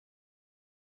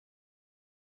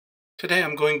Today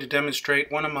I'm going to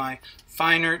demonstrate one of my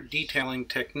finer detailing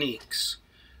techniques,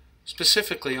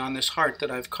 specifically on this heart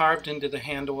that I've carved into the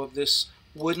handle of this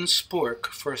wooden spork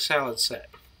for a salad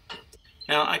set.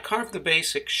 Now I carved the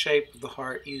basic shape of the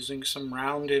heart using some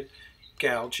rounded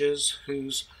gouges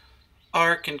whose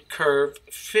arc and curve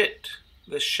fit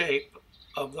the shape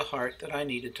of the heart that I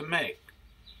needed to make.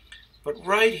 But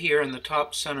right here in the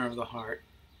top center of the heart,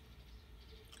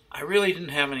 I really didn't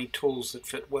have any tools that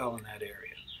fit well in that area.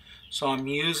 So I'm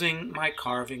using my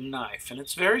carving knife, and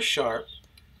it's very sharp,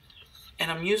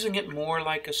 and I'm using it more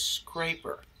like a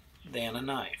scraper than a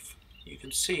knife. You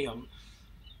can see I'm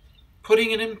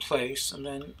putting it in place and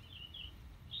then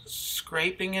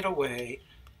scraping it away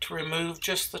to remove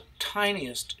just the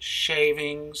tiniest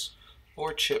shavings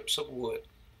or chips of wood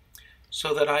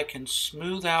so that I can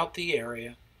smooth out the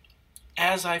area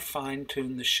as I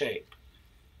fine-tune the shape,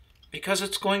 because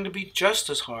it's going to be just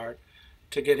as hard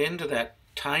to get into that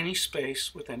tiny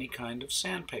space with any kind of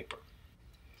sandpaper.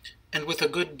 And with a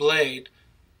good blade,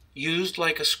 used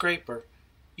like a scraper,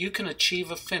 you can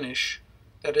achieve a finish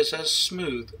that is as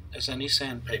smooth as any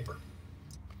sandpaper.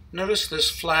 Notice this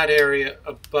flat area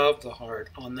above the heart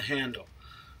on the handle.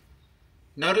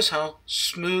 Notice how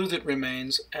smooth it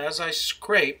remains as I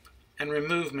scrape and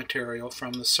remove material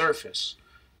from the surface.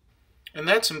 And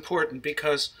that's important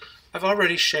because I've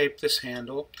already shaped this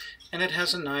handle, and it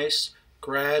has a nice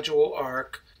gradual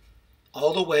arc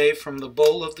all the way from the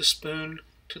bowl of the spoon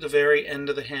to the very end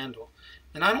of the handle.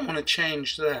 And I don't want to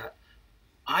change that.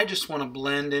 I just want to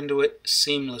blend into it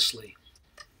seamlessly.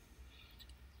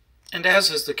 And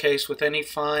as is the case with any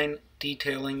fine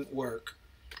detailing work,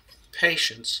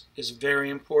 patience is very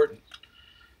important.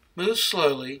 Move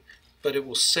slowly, but it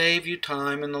will save you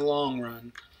time in the long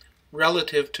run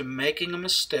relative to making a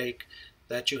mistake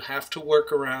that you have to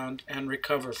work around and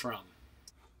recover from.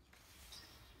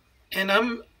 And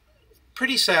I'm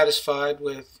pretty satisfied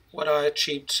with what I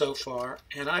achieved so far,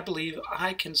 and I believe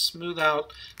I can smooth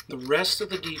out the rest of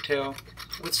the detail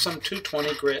with some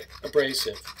 220 grit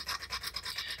abrasive.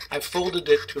 I've folded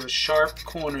it to a sharp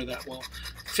corner that will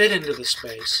fit into the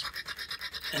space,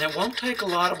 and it won't take a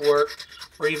lot of work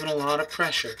or even a lot of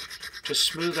pressure to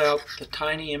smooth out the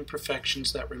tiny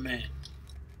imperfections that remain.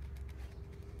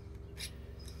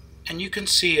 And you can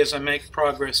see as I make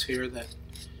progress here that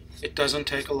it doesn't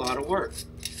take a lot of work,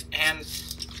 and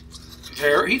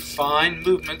very fine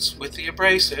movements with the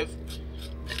abrasive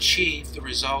achieve the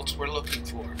results we're looking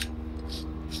for.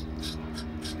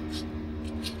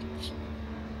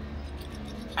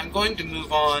 I'm going to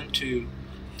move on to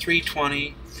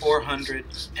 320, 400,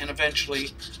 and eventually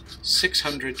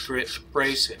 600 grit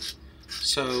abrasive.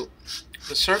 So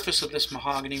the surface of this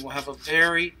mahogany will have a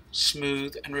very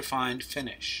smooth and refined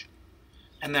finish.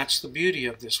 And that's the beauty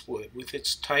of this wood with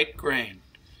its tight grain.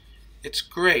 It's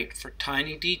great for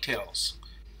tiny details,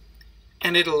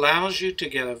 and it allows you to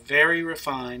get a very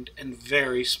refined and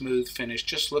very smooth finish.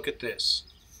 Just look at this.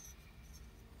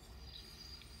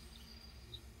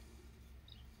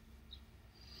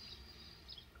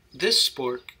 This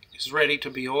spork is ready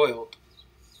to be oiled.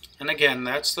 And again,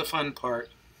 that's the fun part,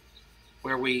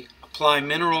 where we apply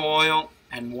mineral oil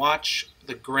and watch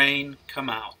the grain come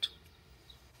out.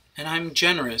 And I'm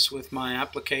generous with my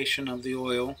application of the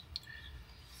oil,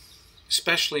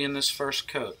 especially in this first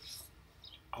coat.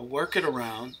 I'll work it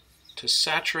around to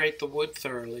saturate the wood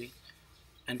thoroughly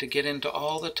and to get into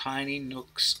all the tiny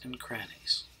nooks and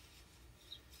crannies.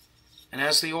 And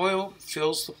as the oil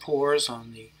fills the pores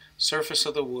on the surface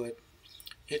of the wood,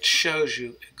 it shows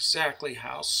you exactly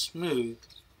how smooth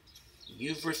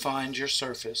you've refined your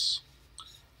surface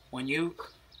when you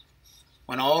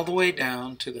went all the way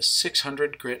down to the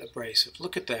 600 grit abrasive.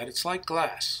 Look at that, it's like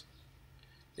glass.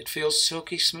 It feels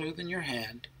silky smooth in your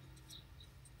hand,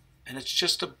 and it's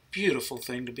just a beautiful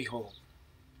thing to behold.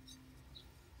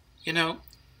 You know,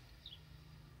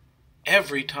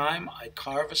 every time I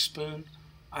carve a spoon,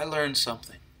 I learn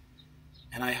something,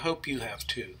 and I hope you have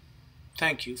too.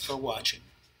 Thank you for watching.